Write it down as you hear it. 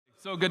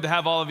So good to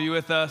have all of you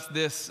with us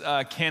this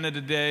Canada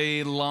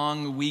Day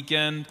long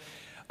weekend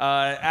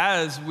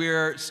as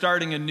we're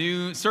starting a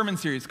new sermon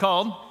series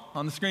called,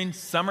 on the screen,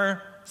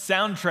 Summer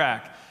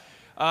Soundtrack.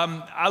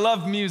 I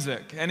love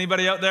music.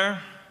 Anybody out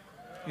there?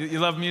 You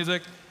love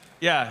music?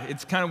 Yeah,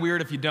 it's kind of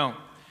weird if you don't.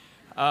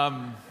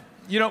 One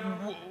of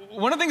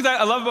the things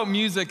I love about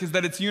music is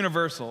that it's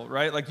universal,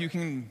 right? Like you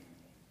can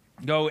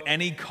go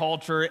any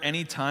culture,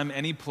 any time,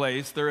 any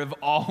place. There have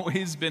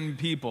always been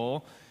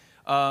people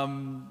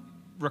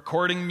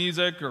recording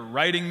music or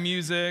writing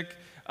music,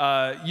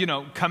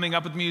 coming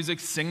up with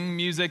music, singing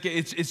music.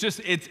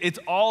 It's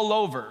all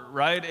over,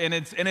 right? And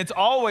it's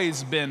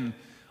always been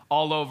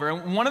all over.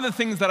 And one of the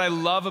things that I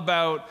love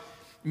about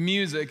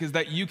music is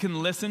that you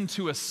can listen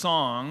to a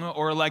song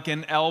or like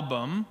an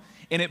album,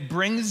 and it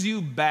brings you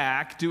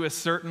back to a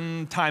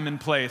certain time and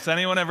place.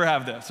 Anyone ever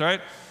have this, right?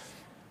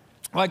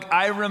 Like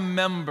I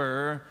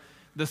remember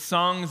the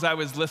songs I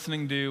was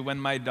listening to when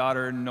my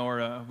daughter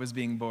Nora was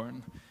being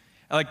born.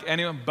 Like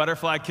anyone,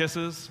 Butterfly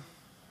Kisses?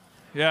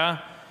 Yeah?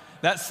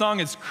 That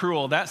song is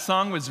cruel. That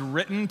song was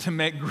written to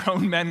make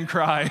grown men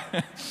cry.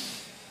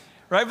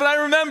 Right? But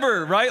I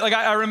remember, right? Like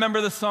I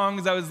remember the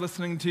songs I was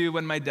listening to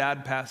when my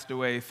dad passed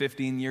away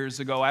 15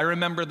 years ago. I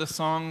remember the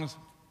songs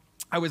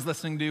I was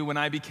listening to when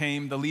I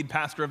became the lead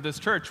pastor of this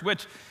church,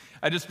 which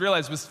I just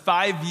realized was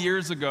 5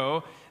 years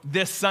ago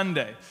this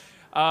Sunday.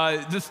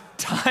 Just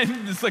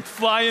time just like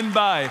flying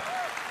by.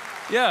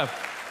 Yeah.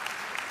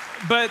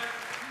 But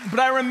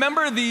I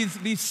remember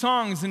these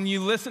songs, and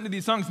you listen to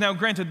these songs. Now,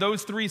 granted,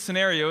 those three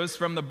scenarios,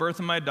 from the birth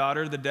of my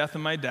daughter, the death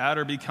of my dad,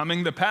 or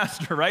becoming the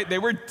pastor, right? They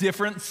were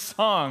different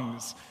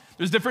songs.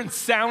 There's different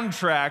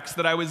soundtracks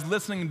that I was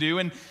listening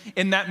to,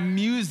 and that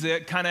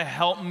music kind of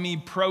helped me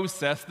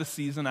process the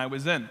season I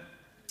was in,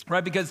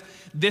 right? Because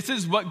this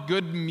is what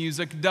good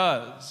music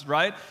does,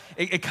 right?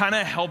 It kind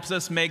of helps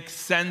us make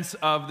sense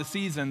of the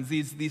seasons,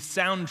 these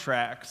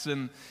soundtracks.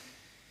 And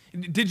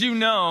did you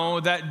know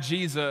that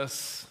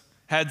Jesus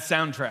had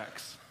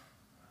soundtracks?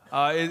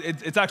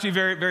 It's actually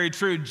very, very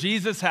true.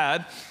 Jesus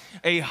had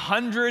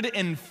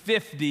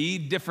 150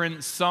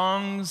 different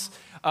songs,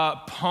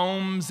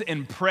 poems,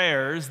 and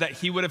prayers that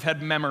he would have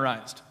had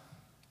memorized.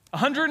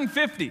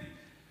 150.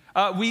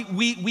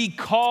 We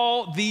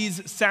call these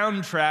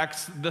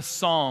soundtracks the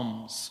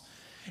Psalms.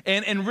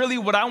 And really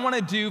what I want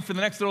to do for the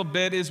next little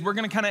bit is we're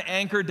going to kind of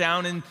anchor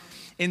down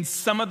in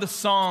some of the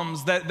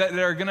Psalms that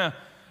are going to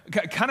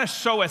kind of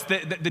show us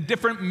the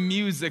different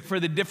music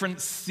for the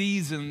different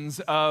seasons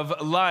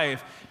of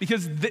life.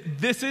 Because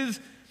this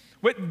is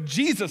what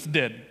Jesus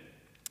did.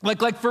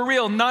 Like for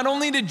real, not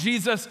only did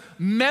Jesus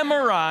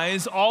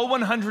memorize all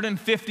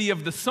 150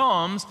 of the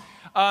Psalms,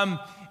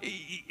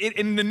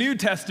 in the New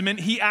Testament,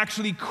 he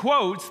actually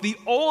quotes the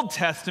Old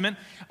Testament.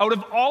 Out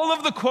of all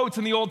of the quotes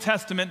in the Old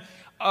Testament,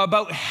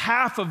 about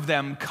half of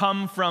them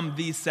come from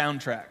these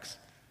soundtracks.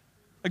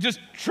 Like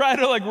just try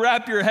to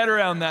wrap your head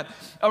around that.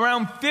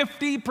 Around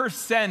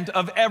 50%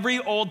 of every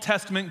Old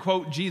Testament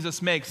quote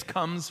Jesus makes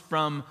comes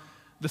from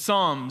the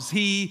Psalms.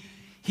 He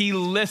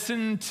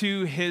listened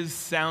to his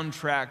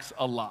soundtracks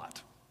a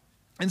lot.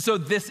 And so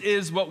this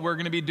is what we're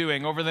going to be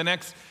doing. Over the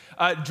next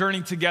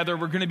journey together,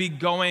 we're going to be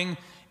going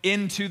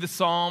into the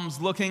Psalms,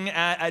 looking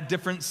at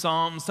different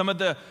Psalms, some of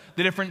the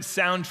different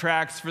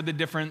soundtracks for the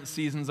different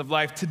seasons of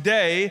life.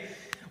 Today,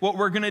 what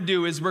we're going to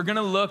do is we're going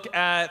to look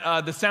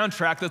at the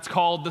soundtrack that's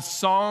called the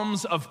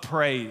Psalms of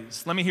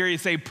Praise. Let me hear you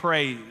say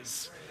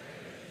praise.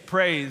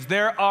 Praise.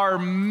 There are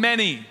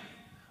many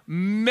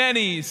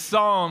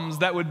psalms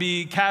that would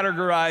be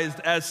categorized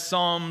as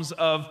psalms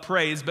of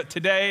praise. But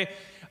today,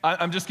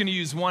 I'm just going to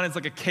use one as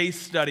like a case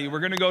study.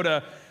 We're going to go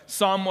to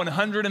Psalm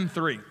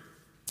 103.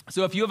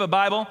 So if you have a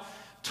Bible,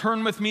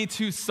 turn with me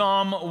to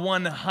Psalm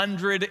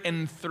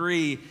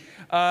 103.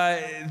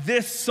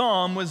 This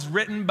psalm was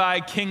written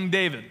by King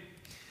David.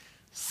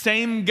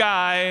 Same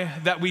guy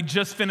that we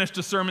just finished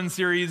a sermon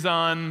series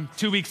on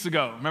 2 weeks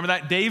ago. Remember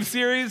that Dave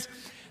series?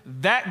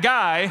 That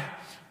guy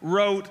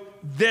wrote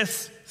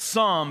this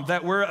psalm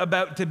that we're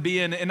about to be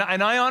in. And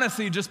I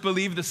honestly just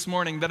believe this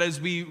morning that as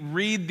we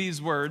read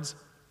these words,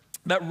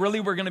 that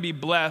really we're going to be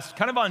blessed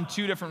kind of on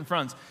two different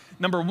fronts.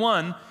 Number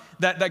one,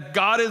 that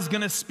God is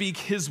going to speak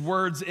his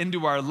words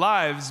into our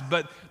lives,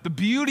 but the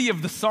beauty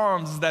of the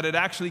Psalms is that it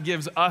actually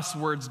gives us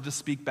words to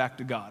speak back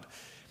to God.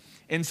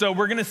 And so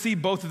we're going to see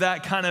both of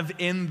that kind of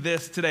in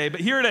this today. But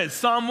here it is,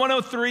 Psalm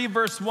 103,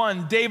 verse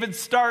 1. David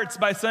starts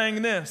by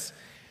saying this: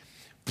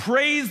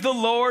 "Praise the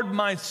Lord,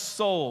 my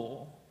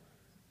soul,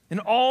 and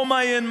all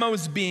my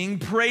inmost being.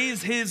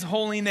 Praise his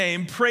holy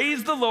name.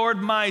 Praise the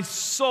Lord, my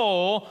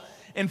soul,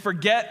 and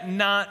forget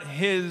not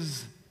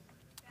his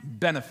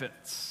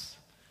benefits."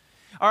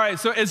 All right,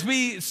 so as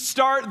we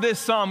start this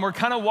psalm, we're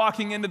kind of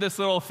walking into this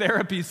little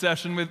therapy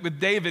session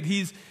with David.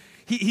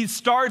 He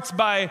starts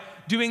by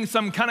doing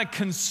some kind of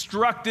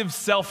constructive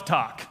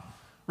self-talk,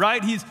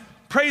 right? He's,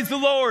 praise the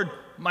Lord,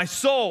 my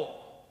soul.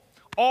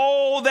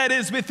 All that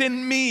is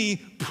within me,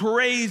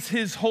 praise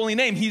his holy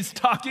name. He's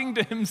talking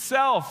to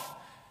himself.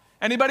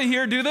 Anybody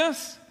here do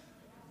this?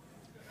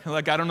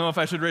 Like, I don't know if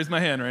I should raise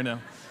my hand right now.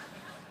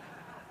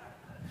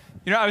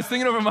 You know, I was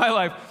thinking over my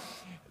life,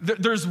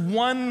 there's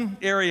one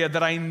area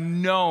that I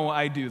know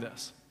I do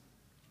this,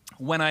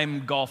 when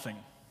I'm golfing.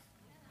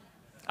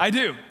 I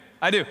do.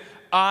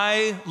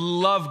 I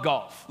love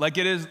golf. Like,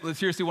 it is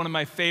seriously one of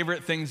my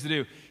favorite things to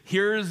do.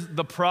 Here's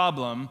the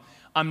problem.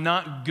 I'm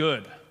not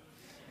good.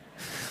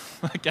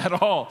 Like, at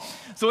all.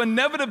 So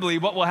inevitably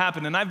what will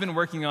happen, and I've been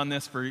working on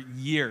this for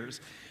years,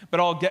 but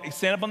I'll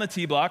stand up on the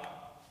tee block,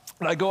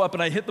 and I go up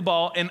and I hit the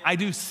ball, and I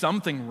do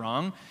something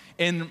wrong,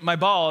 and my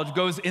ball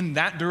goes in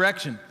that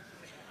direction.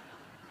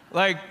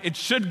 Like, it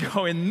should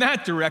go in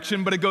that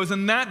direction, but it goes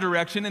in that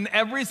direction, and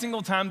every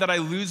single time that I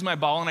lose my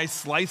ball and I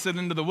slice it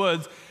into the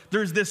woods,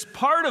 there's this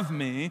part of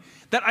me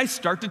that I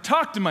start to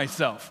talk to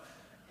myself.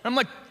 I'm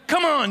like,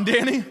 come on,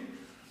 Danny.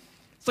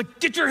 It's like,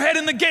 get your head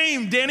in the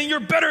game, Danny, you're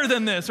better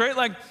than this, right?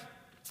 Like,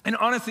 and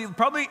honestly,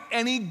 probably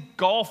any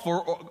golfer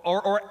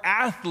or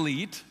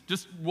athlete,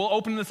 just we'll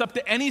open this up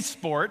to any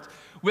sport,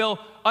 will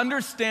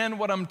understand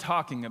what I'm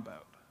talking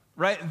about,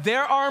 right?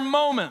 There are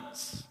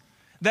moments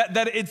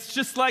that it's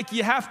just like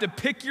you have to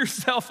pick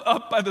yourself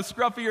up by the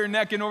scruff of your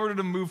neck in order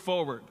to move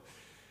forward.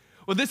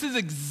 Well, this is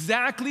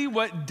exactly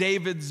what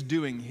David's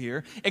doing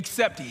here,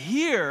 except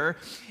here,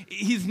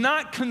 he's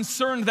not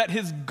concerned that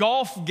his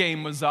golf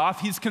game was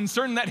off. He's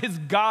concerned that his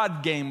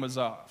God game was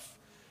off.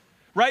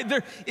 Right?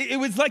 It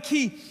was like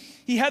he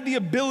had the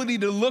ability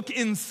to look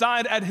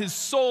inside at his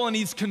soul, and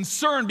he's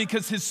concerned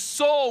because his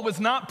soul was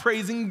not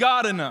praising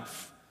God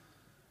enough.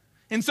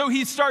 And so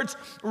he starts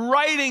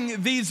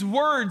writing these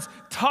words,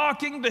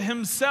 talking to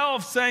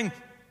himself, saying,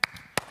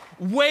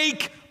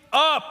 wake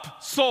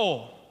up,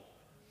 soul.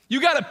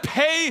 You got to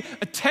pay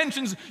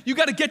attention. You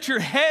got to get your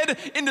head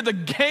into the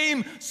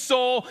game,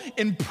 soul,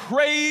 and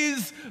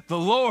praise the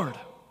Lord.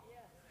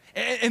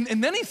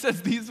 And then he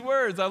says these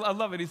words. I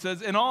love it. He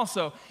says,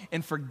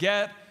 and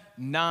forget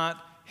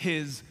not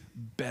his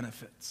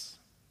benefits.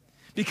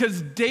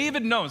 Because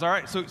David knows, all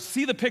right, so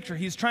see the picture.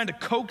 He's trying to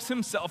coax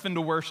himself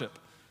into worship.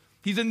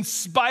 He's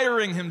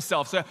inspiring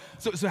himself.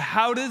 So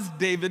how does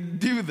David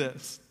do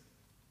this?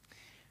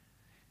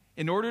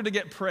 In order to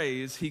get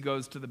praise, he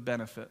goes to the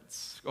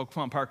benefits. Oh,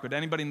 come on, Parkwood.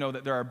 Anybody know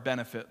that there are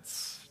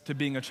benefits to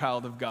being a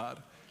child of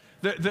God?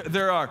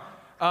 There are.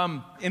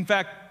 In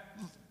fact,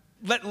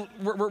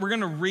 we're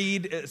going to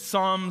read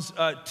Psalms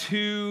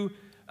 2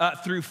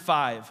 through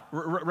 5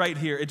 right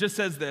here. It just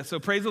says this. So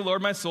praise the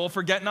Lord, my soul,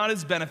 forget not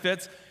his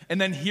benefits. And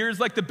then here's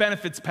like the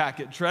benefits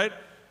package, right?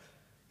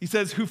 He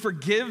says, who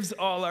forgives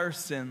all our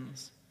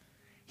sins,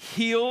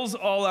 heals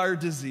all our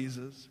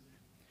diseases,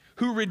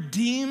 who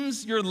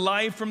redeems your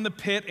life from the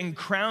pit and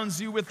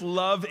crowns you with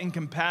love and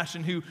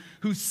compassion,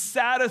 who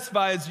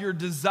satisfies your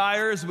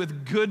desires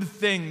with good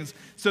things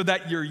so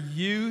that your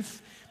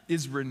youth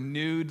is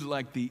renewed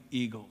like the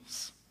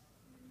eagles.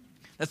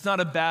 That's not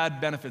a bad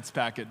benefits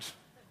package.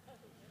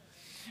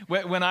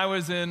 When I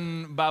was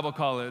in Bible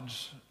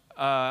college,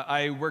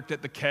 I worked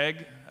at the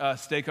Keg,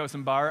 Steakhouse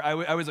and Bar.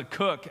 I was a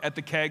cook at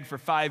the Keg for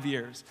 5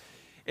 years.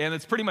 And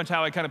that's pretty much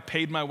how I kind of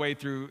paid my way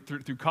through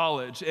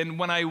college. And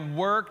when I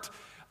worked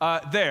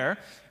there,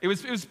 it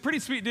was a pretty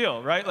sweet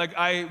deal, right? Like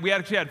we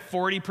actually had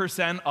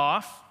 40%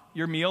 off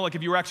your meal. Like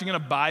if you were actually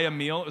going to buy a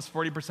meal, it was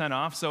 40%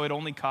 off. So it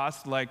only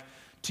cost like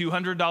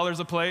 $200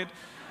 a plate,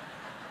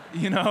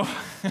 you know?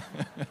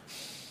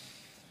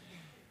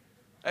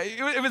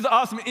 It was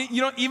awesome.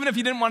 Even if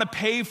you didn't want to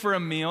pay for a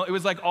meal, it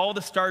was like all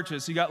the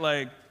starches. So you got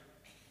like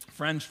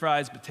French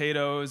fries,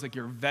 potatoes, like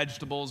your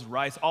vegetables,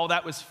 rice, all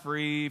that was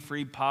free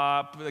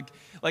pop,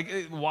 like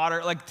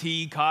water, like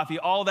tea, coffee,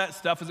 all that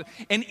stuff was.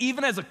 And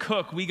even as a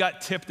cook, we got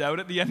tipped out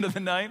at the end of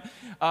the night,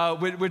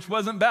 which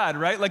wasn't bad,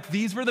 right? Like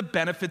these were the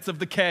benefits of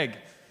the Keg.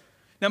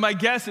 Now my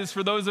guess is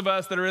for those of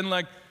us that are in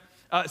like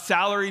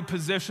salary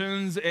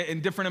positions in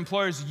different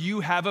employers,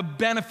 you have a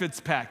benefits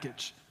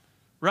package,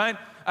 right?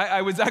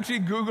 I was actually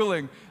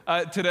Googling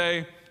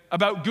today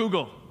about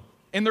Google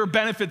and their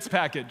benefits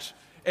package.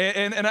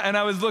 And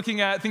I was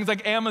looking at things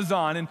like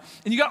Amazon, and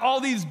you got all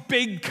these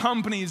big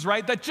companies,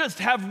 right, that just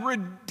have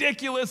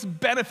ridiculous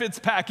benefits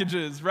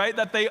packages, right,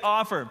 that they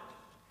offer.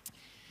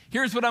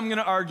 Here's what I'm going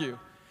to argue.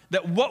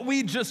 That what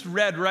we just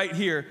read right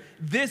here,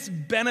 this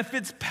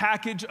benefits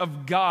package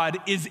of God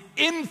is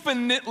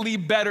infinitely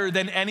better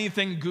than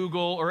anything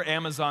Google or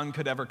Amazon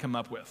could ever come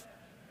up with.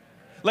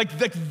 Like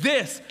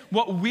this,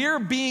 what we're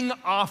being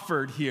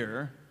offered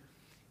here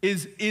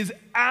is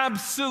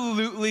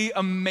absolutely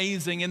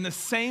amazing in the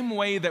same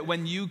way that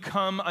when you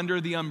come under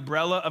the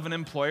umbrella of an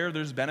employer,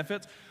 there's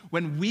benefits.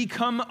 When we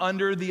come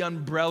under the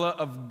umbrella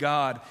of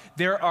God,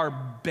 there are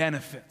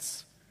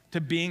benefits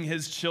to being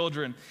his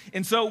children.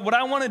 And so what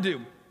I want to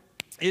do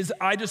is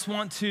I just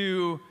want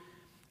to,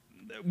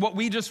 what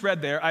we just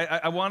read there,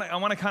 I want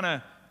to kind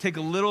of take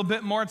a little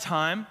bit more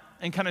time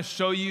and kind of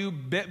show you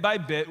bit by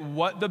bit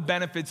what the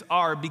benefits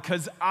are,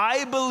 because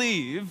I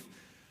believe,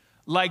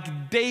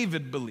 like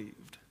David believed,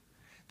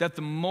 that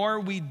the more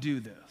we do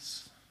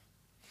this,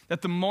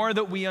 that the more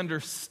that we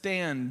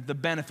understand the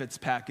benefits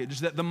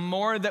package, that the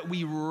more that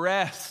we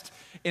rest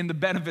in the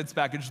benefits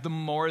package, the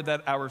more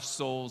that our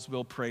souls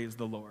will praise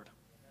the Lord.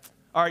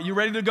 All right, you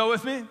ready to go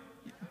with me?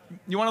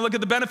 You want to look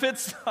at the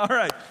benefits? All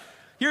right.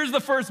 Here's the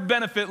first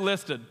benefit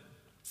listed.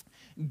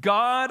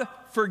 God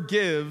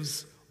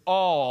forgives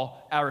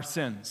all our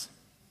sins.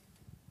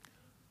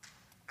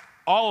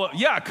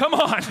 Yeah, come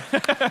on.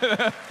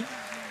 That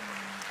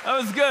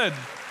was good.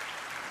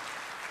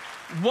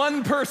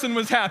 One person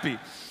was happy.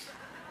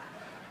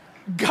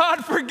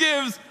 God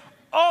forgives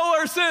all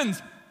our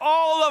sins,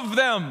 all of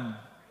them.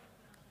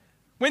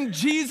 When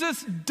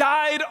Jesus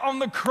died on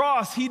the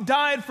cross, he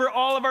died for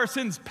all of our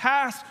sins,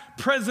 past,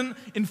 present,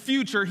 and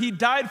future. He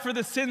died for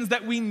the sins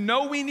that we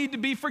know we need to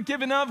be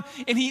forgiven of,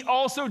 and he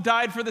also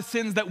died for the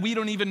sins that we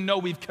don't even know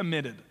we've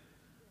committed.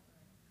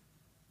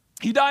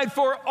 He died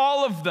for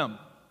all of them.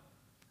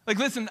 Like,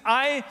 listen,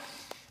 I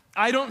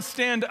don't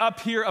stand up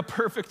here a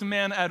perfect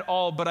man at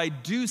all, but I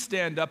do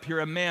stand up here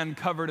a man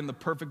covered in the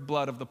perfect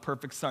blood of the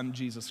perfect Son,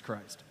 Jesus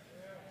Christ.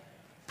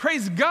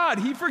 Praise God,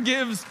 he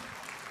forgives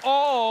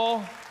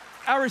all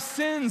our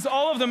sins,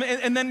 all of them.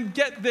 And then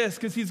get this,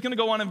 because he's going to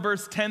go on in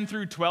verse 10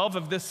 through 12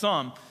 of this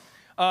psalm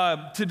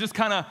to just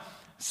kind of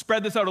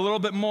spread this out a little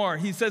bit more.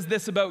 He says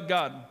this about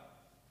God.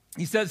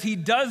 He says, he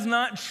does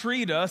not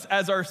treat us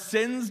as our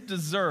sins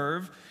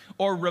deserve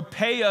or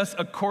repay us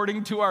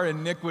according to our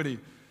iniquity.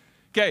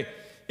 Okay,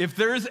 if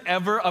there's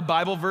ever a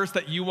Bible verse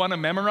that you want to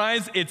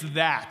memorize, it's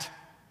that.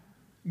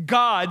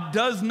 God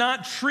does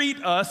not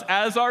treat us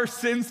as our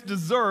sins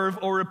deserve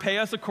or repay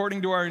us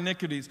according to our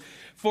iniquities.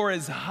 For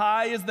as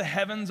high as the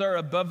heavens are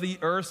above the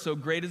earth, so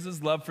great is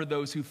his love for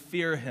those who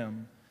fear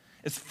him.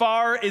 As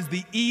far as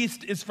the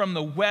east is from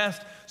the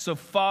west, so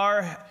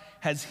far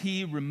has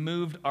he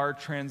removed our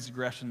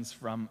transgressions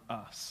from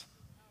us.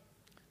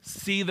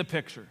 See the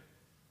picture.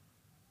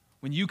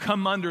 When you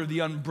come under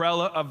the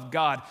umbrella of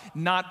God,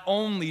 not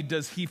only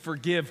does he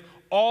forgive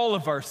all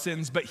of our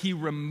sins, but he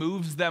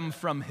removes them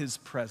from his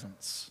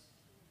presence.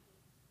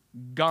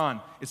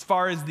 Gone. As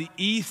far as the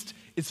east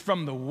is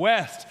from the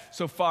west,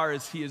 so far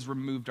as he has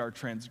removed our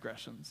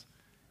transgressions.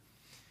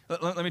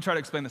 Let me try to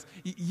explain this.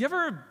 You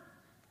ever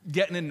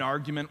get in an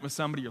argument with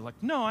somebody? You're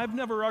like, no, I've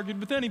never argued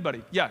with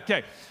anybody. Yeah,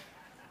 okay.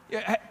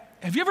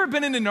 Have you ever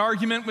been in an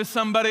argument with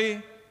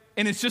somebody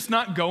and it's just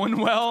not going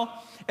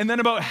well? And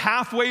then about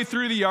halfway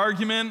through the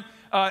argument,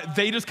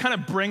 they just kind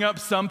of bring up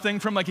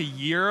something from like a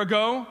year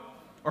ago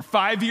or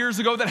 5 years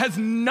ago that has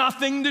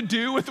nothing to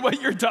do with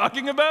what you're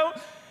talking about?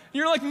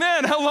 You're like,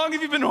 man, how long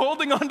have you been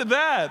holding on to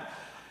that?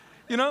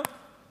 You know?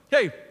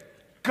 Hey,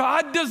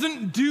 God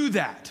doesn't do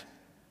that.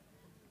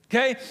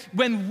 Okay?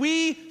 When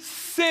we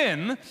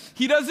sin,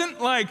 he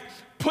doesn't like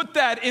put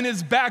that in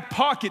his back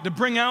pocket to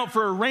bring out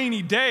for a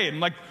rainy day and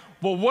like,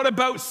 well, what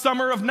about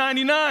summer of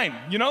 99?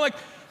 You know, like,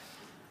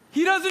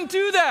 he doesn't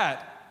do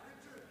that.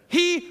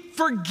 He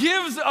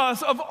forgives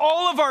us of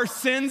all of our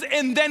sins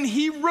and then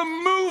he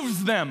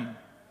removes them.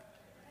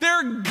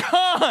 They're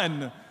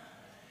gone.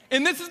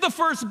 And this is the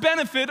first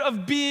benefit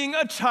of being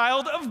a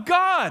child of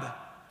God.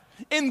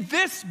 And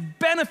this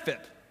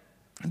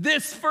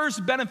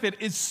first benefit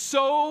is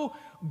so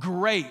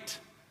great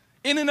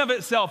in and of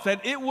itself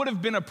that it would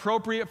have been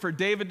appropriate for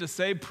David to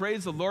say,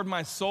 praise the Lord,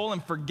 my soul,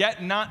 and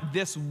forget not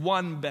this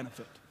one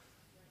benefit.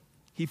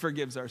 He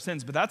forgives our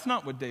sins. But that's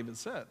not what David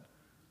said.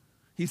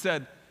 He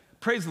said,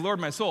 praise the Lord,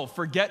 my soul,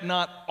 forget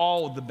not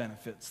all the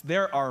benefits.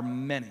 There are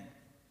many,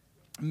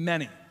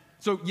 many.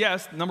 So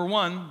yes, number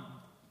one,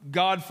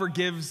 God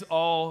forgives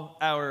all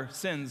our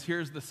sins.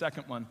 Here's the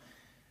second one.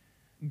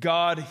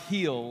 God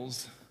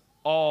heals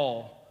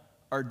all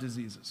our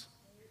diseases.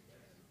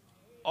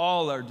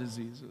 All our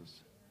diseases.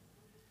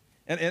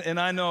 And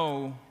I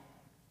know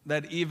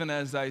that even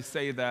as I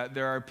say that,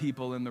 there are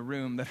people in the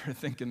room that are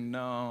thinking,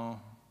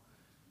 no,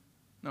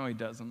 he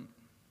doesn't.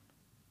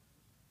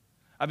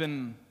 I've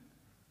been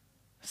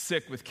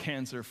sick with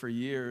cancer for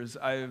years.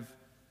 I've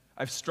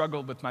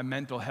struggled with my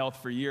mental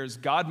health for years.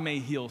 God may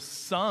heal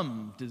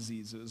some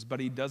diseases, but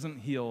he doesn't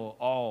heal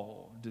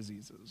all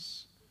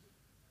diseases.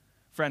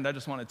 Friend, I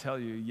just want to tell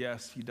you,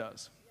 yes, he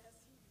does.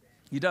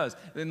 He does.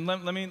 And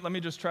let me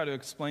just try to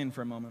explain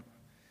for a moment.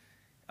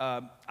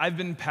 I've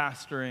been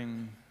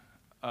pastoring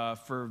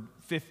for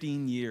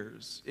 15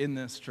 years in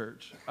this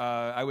church.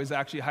 I was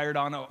actually hired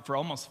on for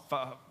almost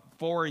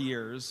 4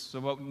 years, so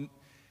about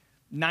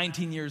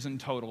 19 years in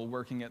total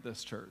working at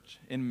this church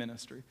in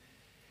ministry.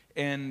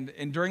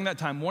 And during that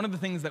time, one of the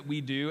things that we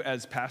do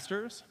as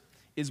pastors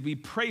is we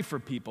pray for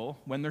people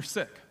when they're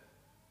sick.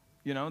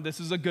 You know, this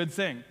is a good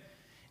thing.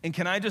 And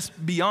can I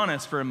just be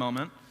honest for a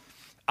moment?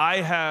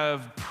 I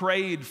have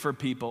prayed for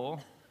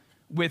people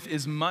with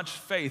as much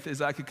faith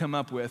as I could come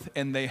up with,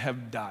 and they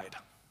have died.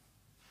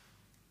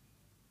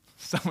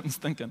 Someone's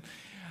thinking,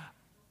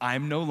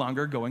 I'm no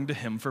longer going to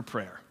him for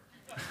prayer.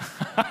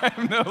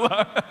 I'm no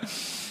longer,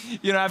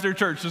 after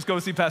church, just go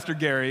see Pastor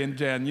Gary and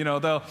Jen.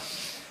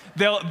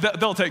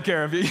 They'll take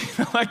care of you.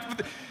 Like,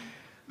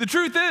 the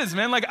truth is,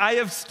 man, like I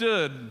have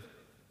stood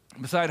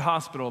beside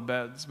hospital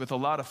beds with a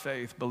lot of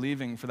faith,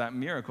 believing for that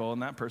miracle,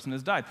 and that person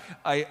has died.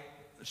 I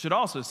should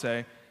also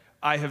say,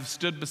 I have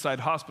stood beside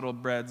hospital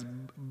beds,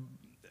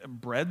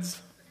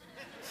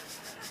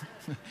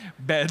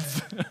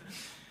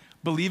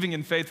 believing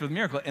in faith with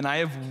miracle, and I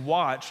have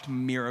watched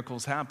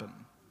miracles happen.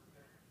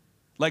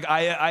 Like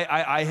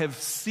I have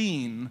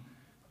seen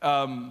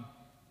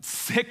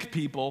sick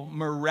people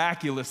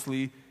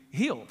miraculously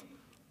healed.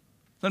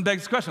 Then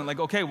begs the question, like,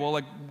 okay, well,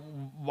 like,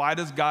 why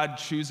does God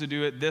choose to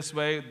do it this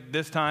way,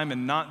 this time,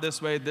 and not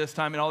this way, this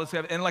time, and all this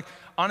stuff? And like,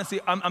 honestly,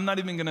 I'm not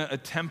even going to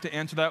attempt to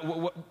answer that.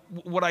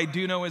 What I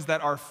do know is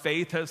that our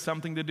faith has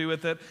something to do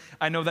with it.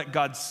 I know that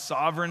God's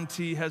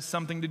sovereignty has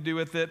something to do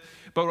with it.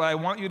 But what I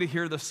want you to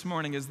hear this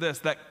morning is this,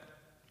 that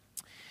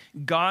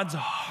God's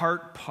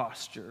heart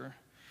posture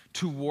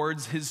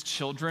towards his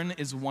children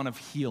is one of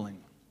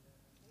healing.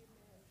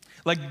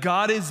 Like,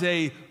 God is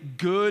a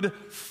good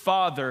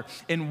father,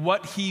 and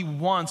what he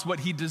wants, what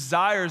he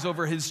desires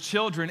over his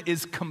children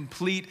is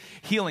complete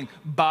healing,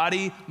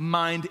 body,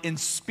 mind, and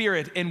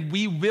spirit. And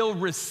we will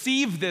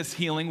receive this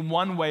healing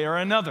one way or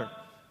another.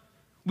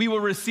 We will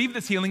receive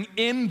this healing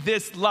in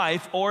this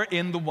life or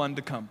in the one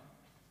to come.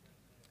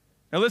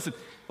 Now listen,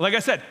 like I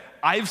said,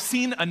 I've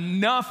seen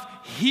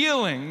enough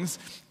healings,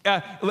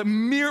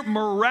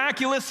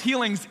 miraculous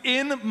healings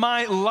in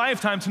my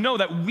lifetime to know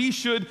that we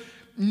should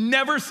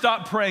never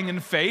stop praying in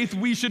faith.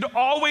 We should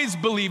always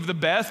believe the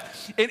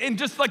best and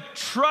just like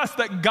trust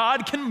that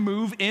God can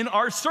move in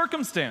our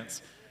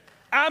circumstance.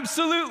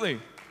 Absolutely.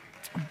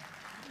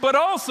 But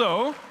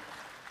also,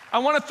 I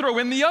want to throw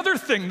in the other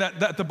thing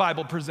that the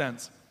Bible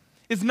presents.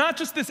 It's not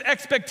just this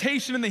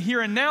expectation in the here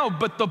and now,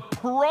 but the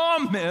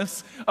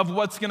promise of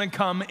what's going to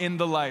come in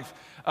the life,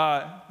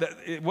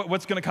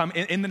 what's going to come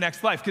in the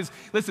next life. Because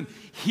listen,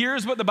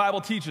 here's what the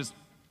Bible teaches.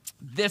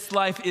 This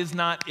life is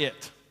not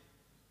it.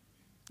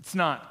 It's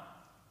not.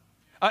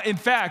 In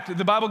fact,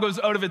 the Bible goes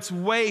out of its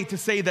way to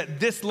say that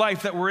this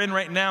life that we're in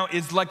right now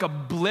is like a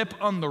blip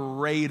on the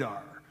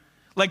radar.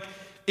 Like,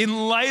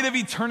 in light of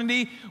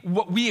eternity,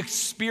 what we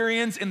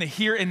experience in the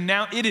here and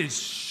now, it is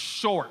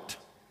short.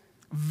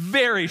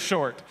 Very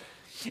short.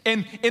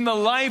 And in the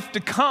life to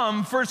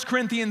come, 1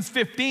 Corinthians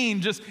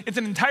 15, it's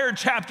an entire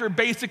chapter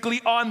basically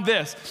on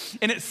this.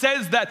 And it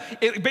says that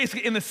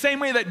basically in the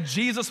same way that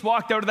Jesus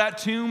walked out of that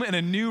tomb in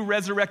a new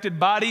resurrected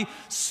body,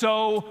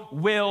 so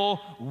will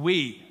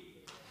we.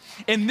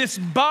 And this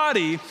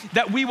body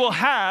that we will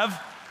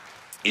have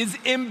is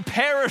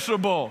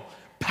imperishable,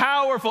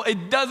 powerful.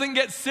 It doesn't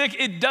get sick.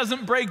 It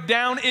doesn't break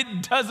down.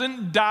 It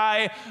doesn't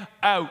die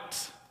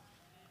out.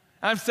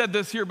 I've said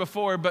this here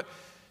before, but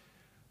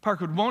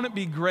Parkwood, won't it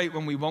be great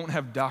when we won't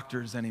have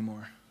doctors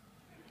anymore?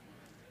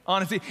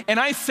 Honestly, and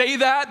I say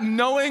that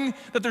knowing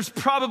that there's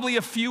probably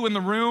a few in the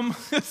room.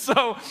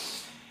 So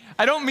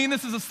I don't mean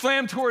this as a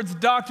slam towards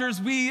doctors.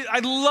 I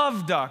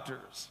love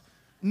doctors,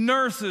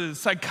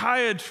 nurses,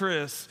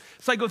 psychiatrists,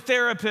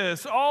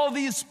 psychotherapists, all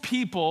these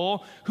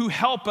people who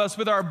help us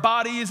with our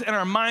bodies and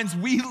our minds.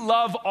 We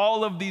love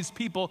all of these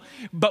people,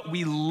 but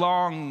we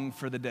long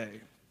for the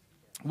day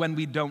when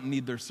we don't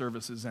need their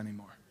services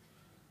anymore.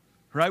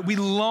 Right? We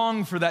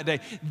long for that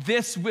day.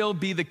 This will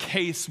be the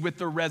case with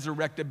the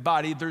resurrected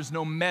body. There's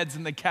no meds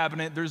in the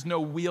cabinet. There's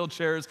no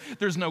wheelchairs.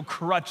 There's no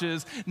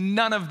crutches.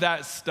 None of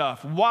that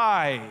stuff.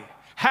 Why?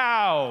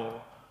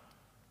 How?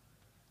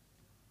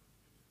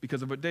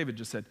 Because of what David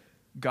just said.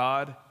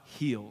 God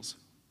heals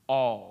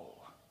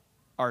all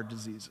our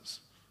diseases.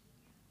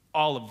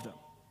 All of them.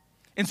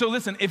 And so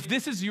listen, if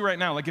this is you right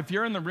now, like if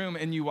you're in the room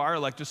and you are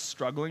like just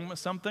struggling with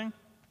something,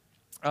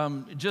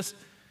 just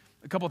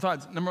a couple of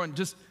thoughts. Number one,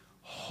 just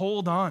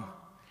hold on.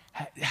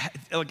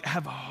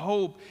 Have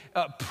hope.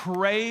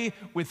 Pray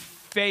with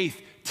faith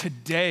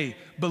today,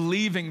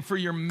 believing for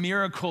your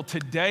miracle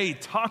today.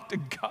 Talk to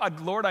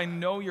God. Lord, I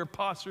know your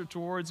posture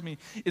towards me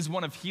is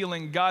one of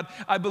healing. God,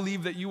 I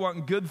believe that you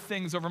want good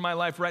things over my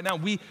life right now.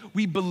 We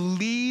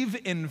believe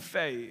in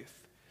faith.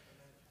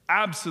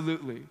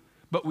 Absolutely.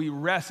 But we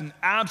rest in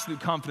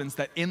absolute confidence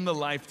that in the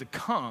life to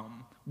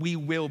come, we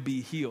will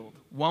be healed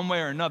one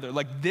way or another.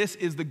 Like, this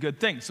is the good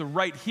thing. So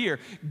right here,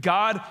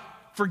 God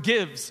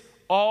forgives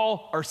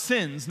all our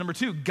sins. Number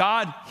two,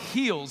 God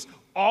heals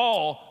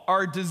all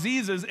our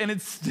diseases, and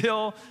it's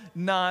still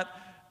not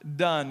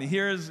done.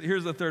 Here's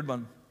the third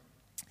one.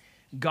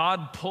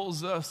 God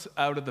pulls us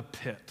out of the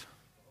pit.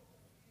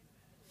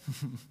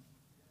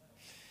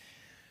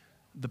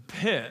 The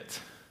pit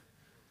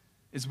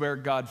is where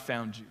God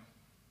found you.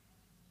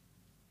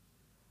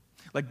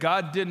 Like,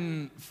 God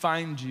didn't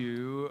find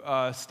you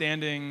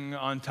standing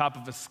on top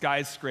of a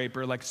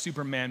skyscraper like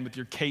Superman with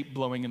your cape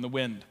blowing in the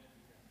wind.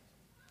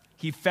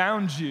 He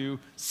found you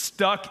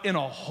stuck in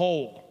a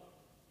hole,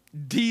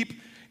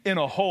 deep in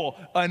a hole,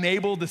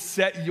 unable to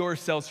set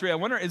yourselves free. I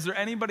wonder, is there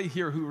anybody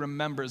here who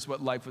remembers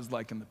what life was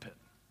like in the pit?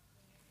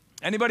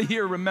 Anybody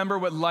here remember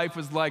what life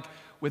was like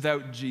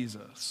without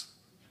Jesus?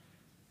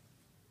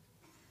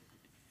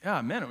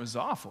 Yeah, man, it was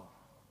awful.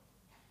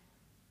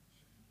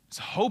 It's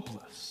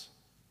hopeless.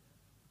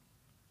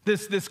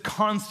 This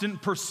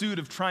constant pursuit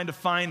of trying to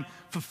find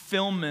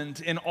fulfillment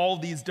in all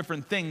these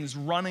different things,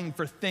 running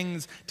for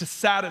things to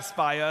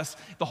satisfy us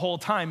the whole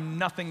time,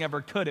 nothing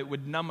ever could. It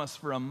would numb us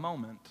for a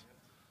moment.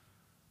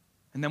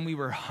 And then we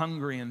were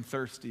hungry and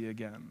thirsty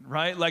again,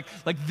 right? Like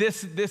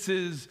this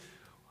is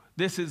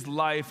This is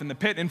life in the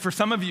pit. And for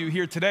some of you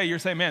here today, you're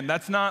saying, man,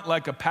 that's not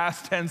like a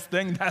past tense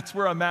thing. That's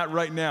where I'm at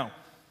right now.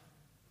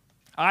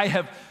 I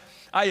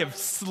have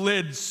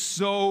slid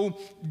so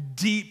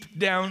deep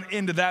down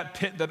into that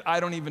pit that I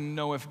don't even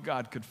know if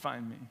God could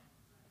find me.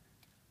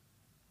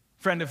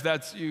 Friend, if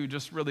that's you,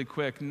 just really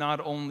quick,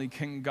 not only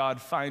can God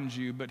find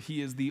you, but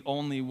he is the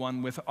only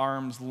one with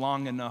arms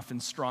long enough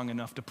and strong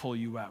enough to pull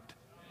you out.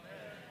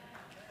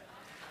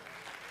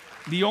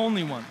 The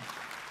only one.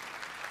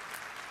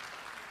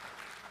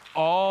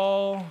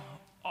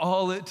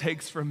 All it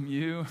takes from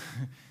you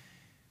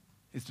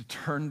is to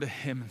turn to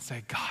him and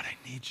say, God,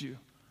 I need you.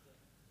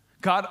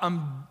 God,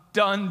 I'm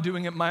done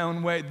doing it my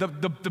own way.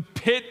 The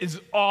pit is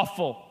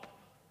awful.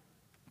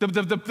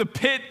 The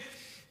pit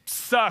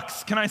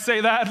sucks. Can I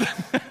say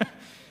that?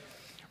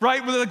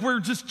 Right? We're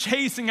just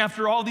chasing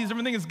after all these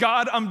different things.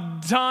 God,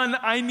 I'm done.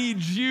 I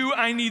need you.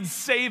 I need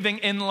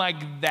saving. And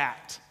like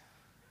that,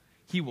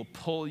 he will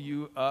pull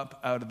you up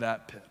out of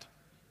that pit.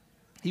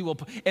 He will,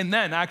 and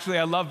then actually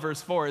I love verse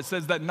 4. It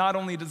says that not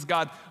only does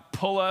God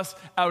pull us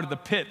out of the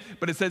pit,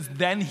 but it says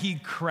then he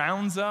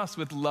crowns us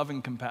with love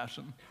and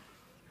compassion.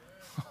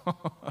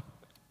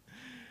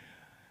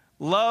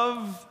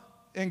 Love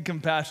and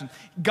compassion.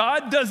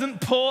 God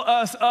doesn't pull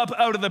us up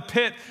out of the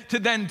pit to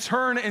then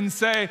turn and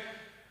say,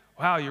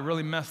 wow, you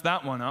really messed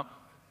that one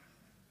up.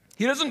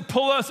 He doesn't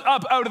pull us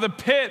up out of the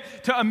pit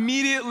to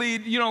immediately,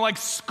 like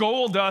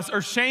scold us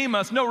or shame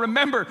us. No,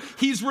 remember,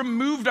 he's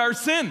removed our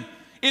sin.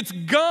 It's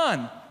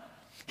gone.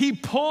 He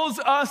pulls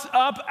us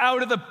up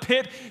out of the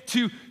pit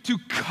to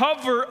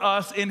cover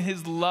us in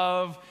his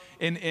love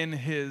and in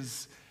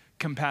his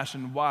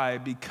compassion. Why?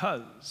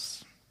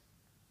 Because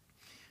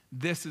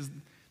this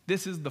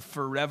is the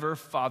forever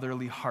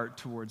fatherly heart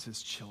towards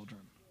his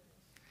children.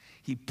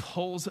 He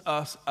pulls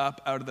us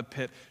up out of the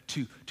pit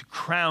to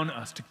crown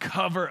us, to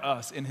cover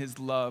us in his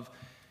love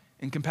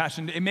and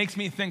compassion. It makes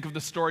me think of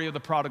the story of the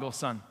prodigal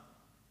son.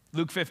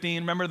 Luke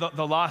 15, remember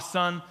the lost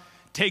son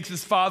takes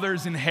his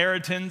father's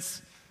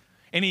inheritance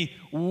and he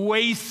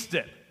wastes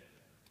it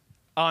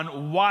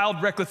on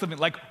wild, reckless living,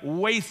 like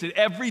wasted.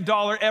 Every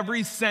dollar,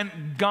 every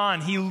cent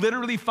gone. He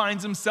literally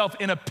finds himself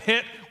in a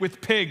pit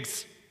with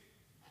pigs.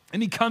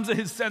 And he comes to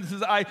his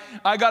senses, I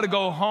got to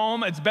go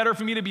home. It's better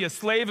for me to be a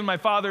slave in my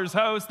father's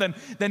house than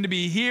to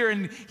be here.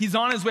 And he's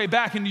on his way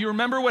back. And do you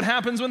remember what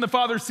happens when the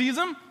father sees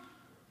him?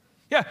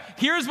 Yeah,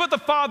 here's what the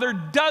father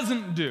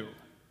doesn't do.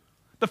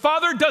 The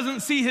father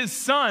doesn't see his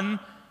son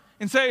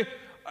and say,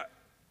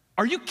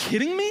 are you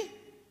kidding me?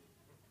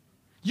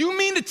 You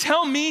mean to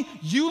tell me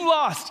you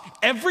lost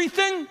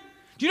everything?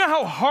 Do you know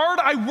how hard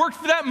I worked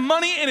for that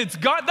money and it's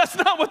gone? That's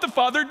not what the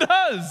father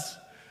does.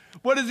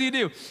 What does he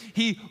do?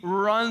 He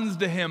runs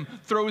to him,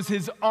 throws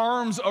his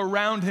arms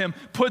around him,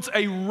 puts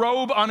a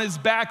robe on his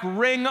back,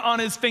 ring on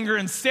his finger,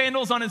 and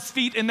sandals on his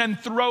feet, and then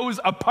throws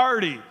a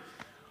party.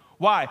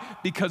 Why?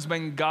 Because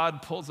when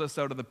God pulls us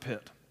out of the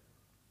pit,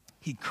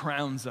 he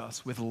crowns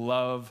us with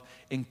love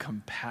and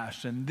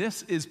compassion.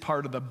 This is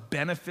part of the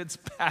benefits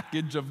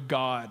package of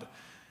God.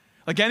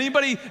 Like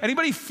anybody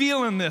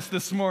feeling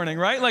this morning,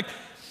 right? Like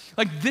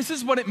this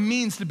is what it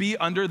means to be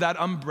under that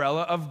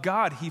umbrella of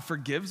God. He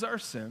forgives our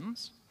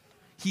sins.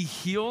 He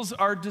heals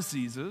our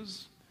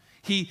diseases.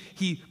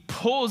 He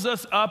pulls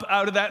us up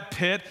out of that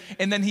pit,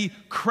 and then he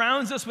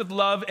crowns us with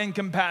love and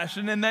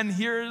compassion. And then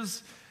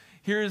here's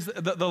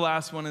the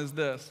last one is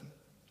this.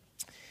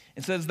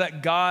 It says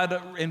that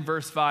God, in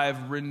verse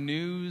 5,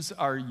 renews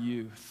our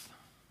youth.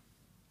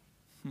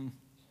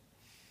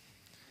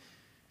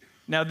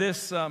 Now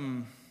this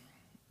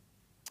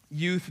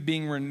youth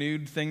being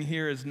renewed thing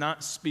here is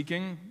not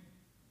speaking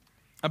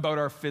about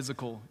our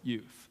physical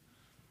youth.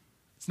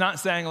 It's not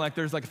saying like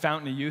there's like a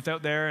fountain of youth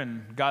out there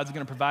and God's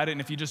going to provide it,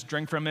 and if you just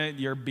drink from it,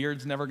 your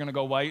beard's never going to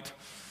go white.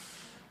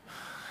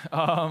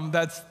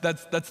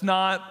 That's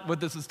not what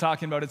this is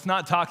talking about. It's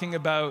not talking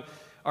about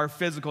our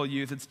physical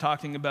youth. It's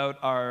talking about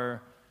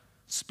our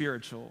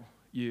spiritual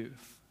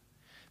youth.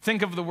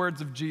 Think of the words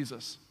of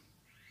Jesus.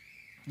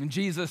 And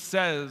Jesus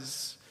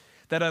says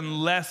that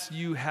unless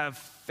you have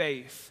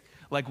faith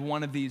like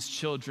one of these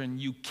children,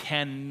 you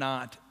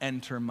cannot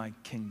enter my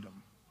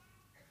kingdom.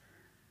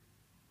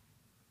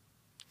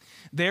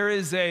 There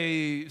is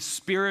a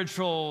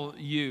spiritual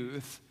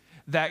youth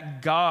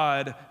that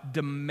God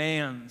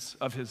demands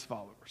of his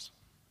followers.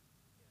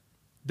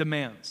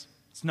 Demands.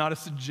 It's not a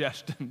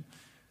suggestion.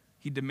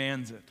 He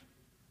demands it.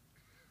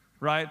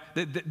 Right?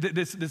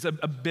 This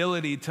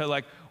ability to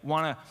like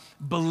want to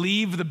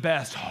believe the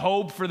best,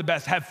 hope for the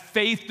best, have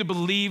faith to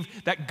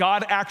believe that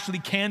God actually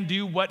can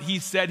do what he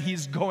said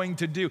he's going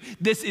to do.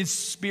 This is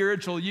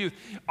spiritual youth.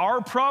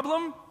 Our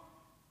problem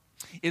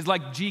is,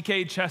 like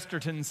G.K.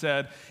 Chesterton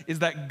said, is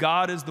that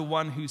God is the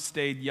one who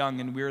stayed young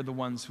and we're the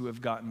ones who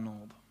have gotten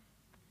old.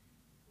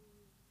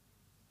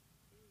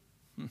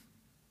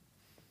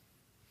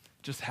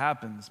 Just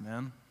happens,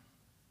 man.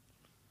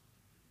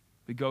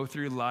 We go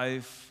through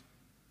life,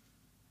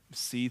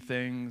 see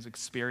things,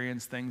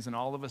 experience things, and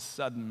all of a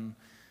sudden,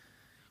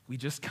 we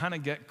just kind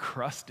of get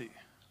crusty,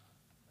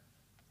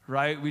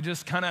 right? We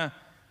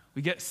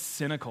get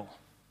cynical.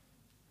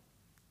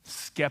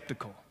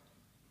 skeptical.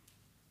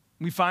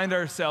 We find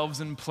ourselves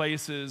in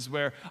places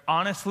where,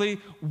 honestly,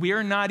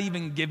 we're not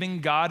even giving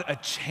God a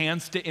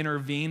chance to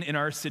intervene in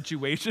our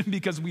situation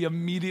because we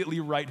immediately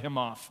write him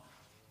off.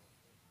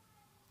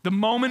 The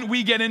moment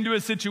we get into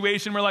a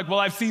situation, we're like, well,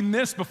 I've seen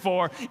this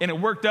before, and it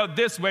worked out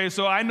this way,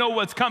 so I know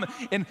what's coming.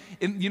 And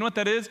you know what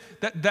that is?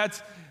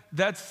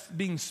 That's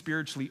being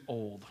spiritually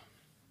old.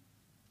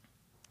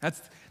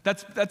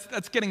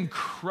 That's getting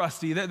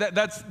crusty.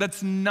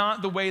 That's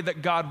not the way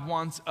that God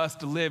wants us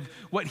to live.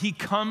 What he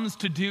comes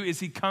to do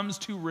is he comes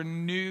to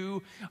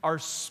renew our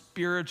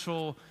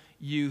spiritual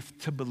youth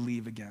to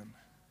believe again.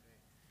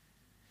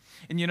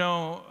 And you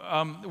know,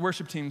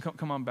 worship team,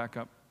 come on back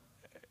up.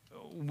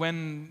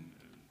 When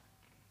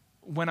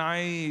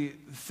I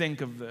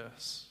think of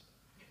this,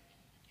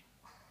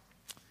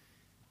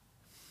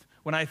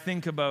 when I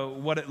think about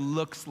what it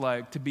looks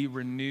like to be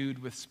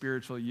renewed with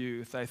spiritual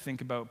youth, I think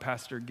about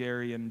Pastor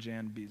Gary and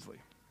Jan Beasley.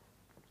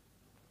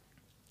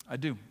 I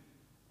do.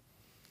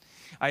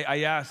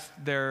 I asked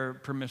their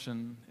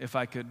permission if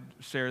I could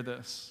share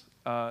this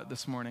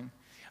this morning.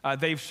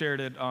 They've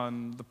shared it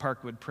on the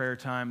Parkwood prayer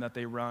time that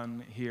they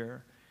run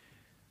here.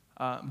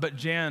 But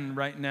Jan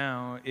right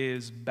now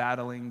is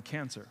battling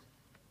cancer.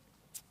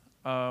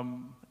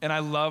 And I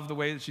love the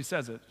way that she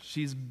says it.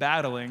 She's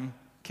battling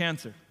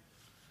cancer.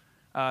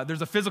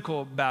 There's a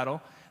physical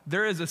battle.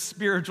 There is a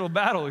spiritual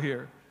battle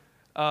here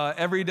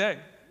every day.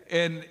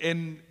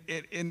 And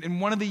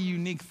one of the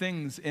unique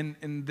things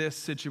in this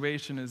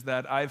situation is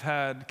that I've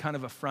had kind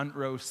of a front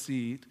row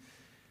seat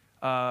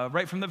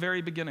right from the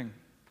very beginning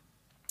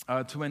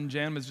to when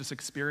Jan was just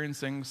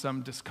experiencing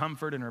some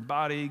discomfort in her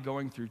body,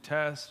 going through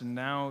tests, and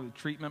now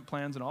treatment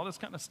plans and all this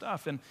kind of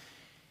stuff. And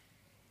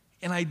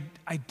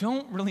I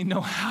don't really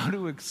know how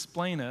to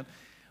explain it,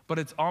 but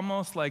it's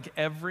almost like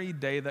every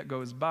day that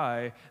goes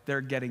by,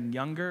 they're getting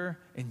younger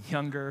and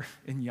younger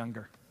and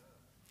younger.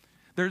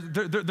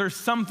 There's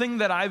something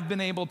that I've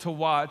been able to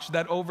watch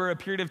that over a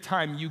period of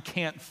time you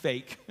can't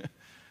fake.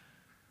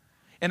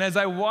 And as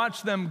I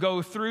watch them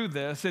go through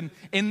this, and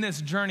in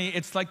this journey,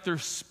 it's like their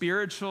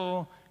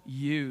spiritual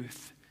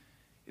youth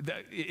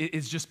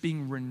is just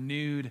being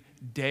renewed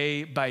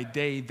day by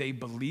day. They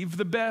believe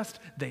the best,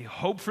 they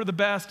hope for the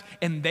best,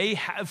 and they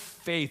have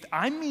faith.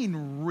 I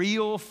mean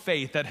real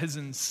faith that has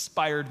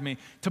inspired me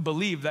to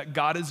believe that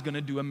God is going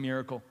to do a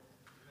miracle.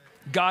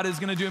 God is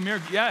going to do a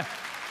miracle, yeah.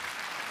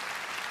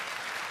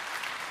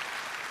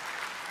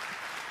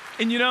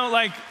 And you know,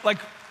 like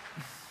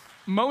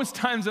most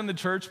times in the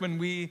church when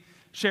we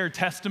share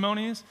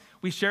testimonies,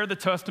 we share the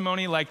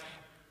testimony like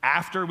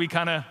after we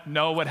kind of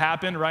know what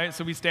happened, right?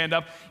 So we stand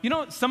up. You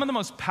know, some of the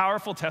most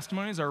powerful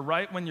testimonies are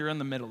right when you're in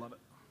the middle of it.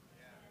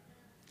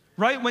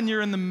 Right when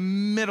you're in the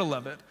middle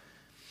of it.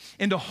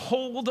 And to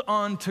hold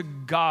on to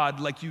God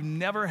like you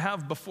never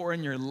have before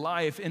in your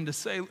life and to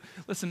say,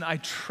 listen, I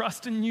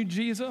trust in you,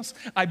 Jesus.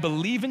 I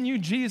believe in you,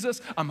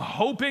 Jesus. I'm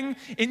hoping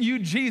in you,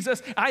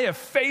 Jesus. I have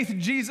faith,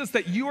 Jesus,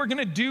 that you are going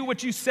to do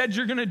what you said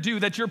you're going to do,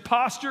 that your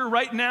posture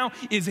right now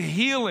is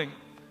healing.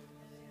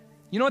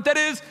 You know what that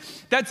is?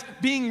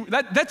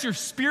 That's your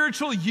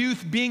spiritual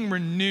youth being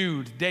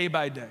renewed day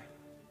by day.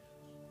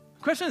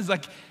 The question is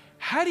like,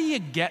 how do you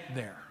get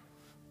there?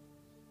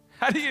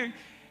 How do you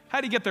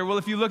get there? Well,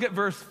 if you look at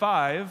verse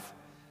 5,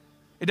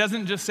 it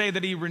doesn't just say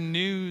that he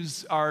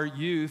renews our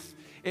youth.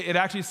 It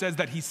actually says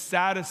that he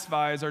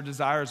satisfies our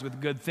desires with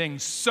good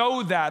things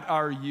so that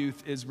our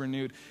youth is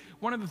renewed.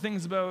 One of the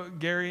things about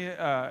Gary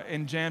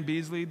and Jan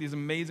Beasley, these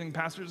amazing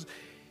pastors,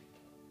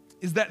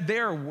 is that they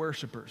are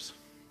worshipers.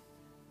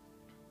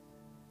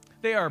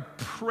 They are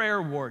prayer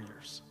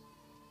warriors.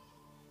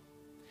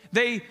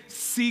 They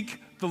seek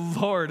the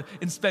Lord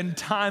and spend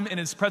time in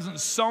his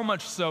presence, so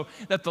much so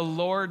that the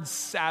Lord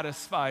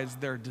satisfies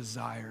their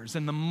desires.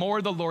 And the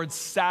more the Lord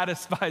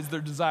satisfies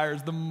their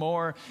desires, the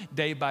more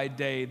day by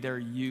day their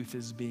youth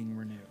is being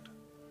renewed.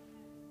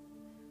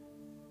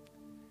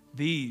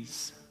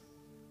 These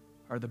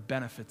are the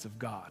benefits of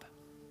God.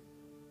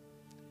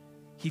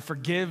 He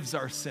forgives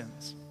our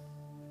sins.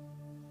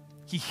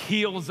 He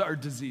heals our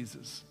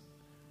diseases.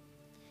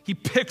 He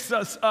picks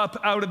us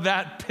up out of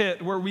that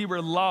pit where we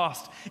were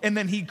lost, and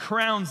then he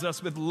crowns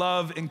us with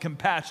love and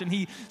compassion.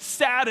 He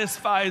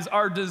satisfies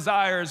our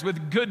desires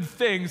with good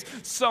things,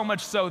 so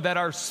much so that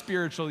our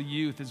spiritual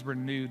youth is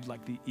renewed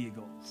like the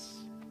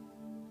eagles.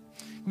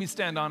 Can we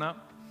stand on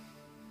up?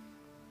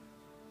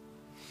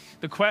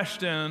 The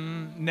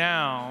question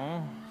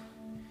now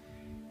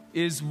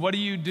is, what do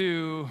you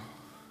do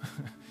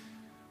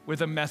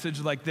with a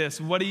message like this?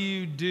 What do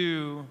you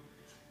do?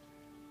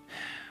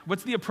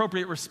 What's the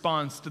appropriate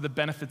response to the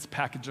benefits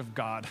package of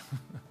God?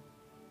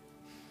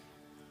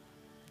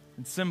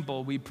 It's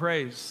simple. We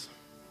praise.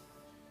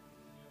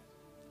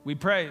 We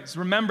praise.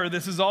 Remember,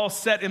 this is all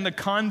set in the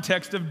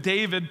context of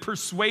David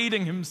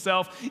persuading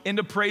himself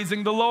into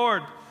praising the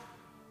Lord.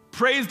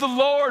 Praise the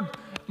Lord,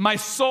 my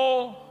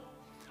soul.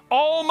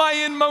 All my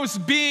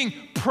inmost being,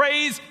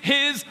 praise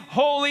his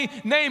holy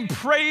name.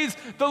 Praise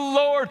the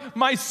Lord,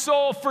 my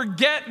soul.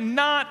 Forget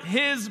not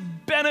his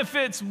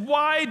benefits.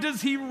 Why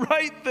does he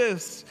write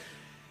this?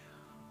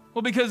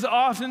 Well, because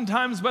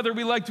oftentimes, whether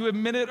we like to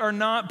admit it or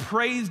not,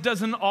 praise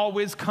doesn't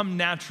always come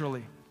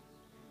naturally.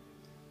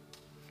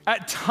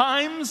 At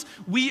times,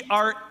 we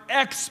are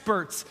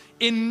experts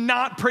in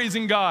not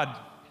praising God.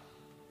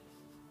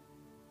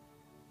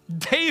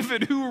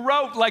 David, who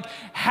wrote like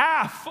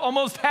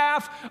almost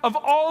half of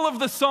all of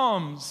the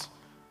Psalms,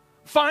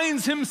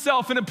 finds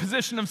himself in a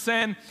position of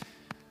saying,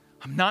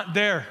 I'm not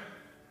there.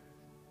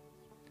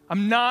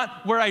 I'm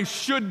not where I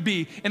should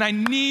be, and I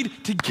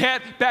need to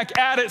get back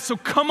at it. So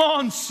come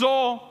on,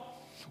 soul,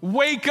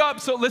 wake up.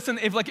 So listen,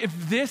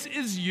 if this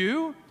is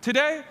you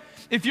today,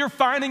 if you're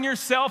finding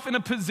yourself in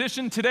a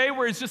position today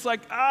where it's just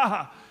like,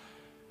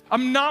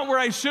 I'm not where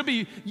I should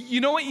be,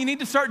 you know what you need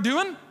to start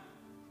doing?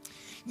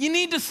 You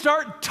need to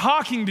start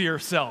talking to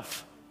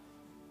yourself.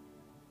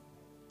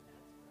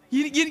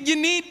 You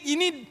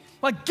need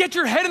like, get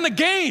your head in the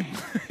game,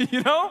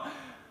 you know?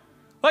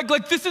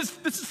 Like this is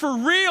for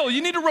real.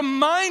 You need to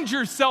remind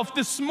yourself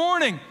this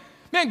morning,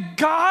 man,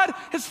 God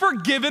has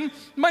forgiven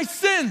my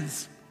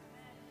sins.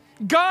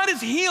 God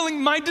is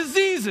healing my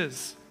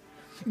diseases.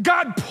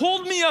 God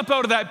pulled me up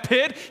out of that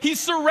pit. He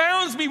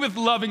surrounds me with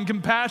loving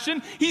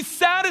compassion. He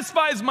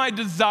satisfies my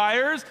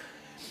desires.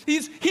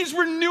 He's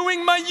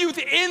renewing my youth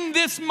in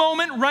this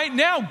moment right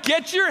now.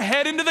 Get your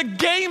head into the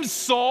game,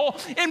 soul,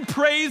 and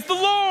praise the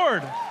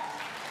Lord.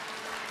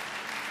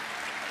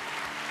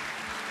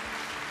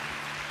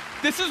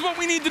 This is what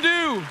we need to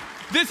do.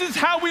 This is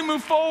how we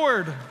move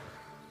forward.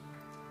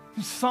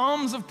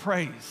 Psalms of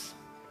praise.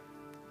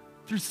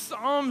 Through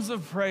Psalms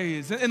of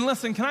praise. And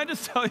listen, can I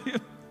just tell you,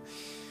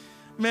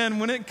 man,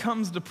 when it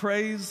comes to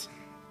praise,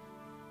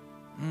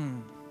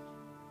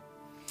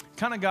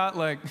 kind of got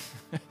like,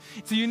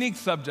 it's a unique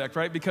subject,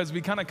 right? Because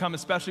we kind of come,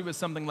 especially with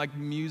something like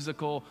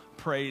musical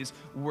praise,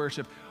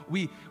 worship.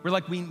 We're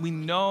like, we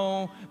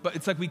know, but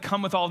it's like we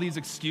come with all these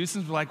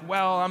excuses. We're like,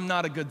 well, I'm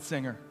not a good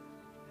singer.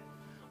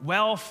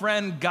 Well,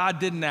 friend, God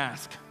didn't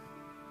ask.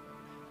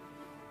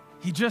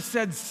 He just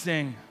said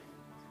sing.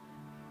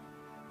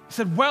 He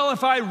said, well,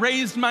 if I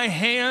raised my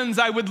hands,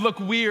 I would look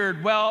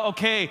weird. Well,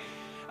 okay,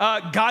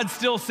 God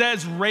still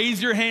says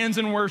raise your hands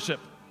and worship.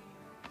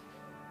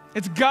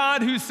 It's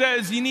God who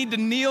says you need to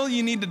kneel,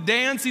 you need to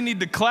dance, you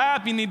need to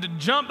clap, you need to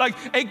jump. Like,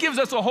 it gives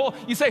us a whole,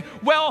 you say,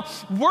 well,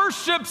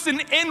 worship's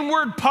an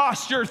inward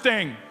posture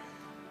thing.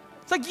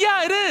 It's like,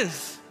 yeah, it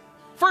is.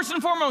 First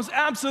and foremost,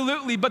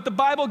 absolutely, but the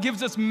Bible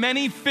gives us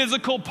many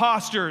physical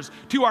postures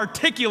to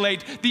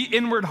articulate the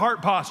inward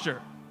heart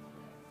posture.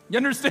 You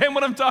understand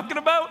what I'm talking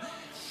about?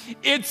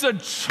 It's a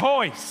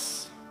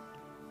choice.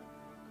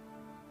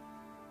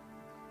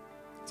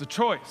 It's a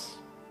choice.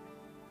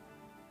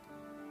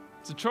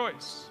 It's a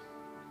choice.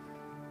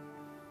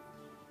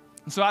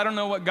 And so I don't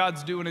know what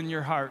God's doing in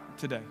your heart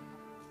today,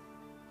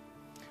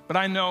 but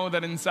I know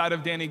that inside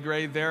of Danny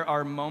Gray, there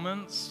are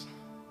moments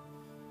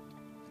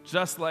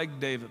just like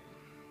David.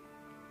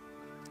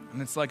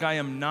 And it's like, I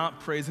am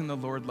not praising the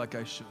Lord like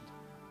I should.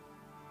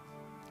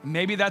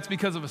 Maybe that's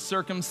because of a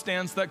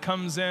circumstance that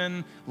comes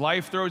in,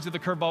 life throws you the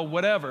curveball,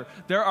 whatever.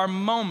 There are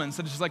moments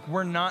that it's just like,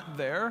 we're not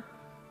there.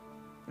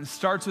 And it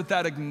starts with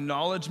that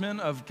acknowledgement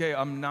of, okay,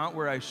 I'm not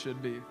where I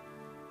should be.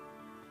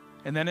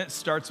 And then it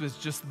starts with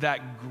just that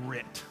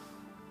grit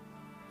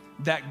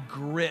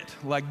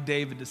like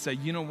David to say,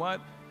 you know what?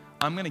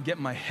 I'm going to get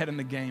my head in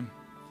the game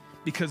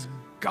because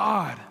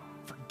God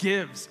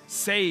forgives,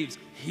 saves,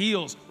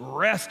 heals,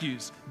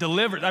 rescues,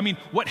 delivers. I mean,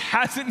 what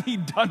hasn't he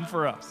done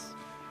for us?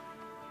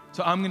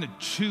 So I'm going to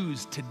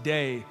choose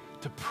today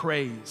to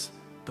praise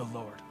the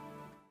Lord.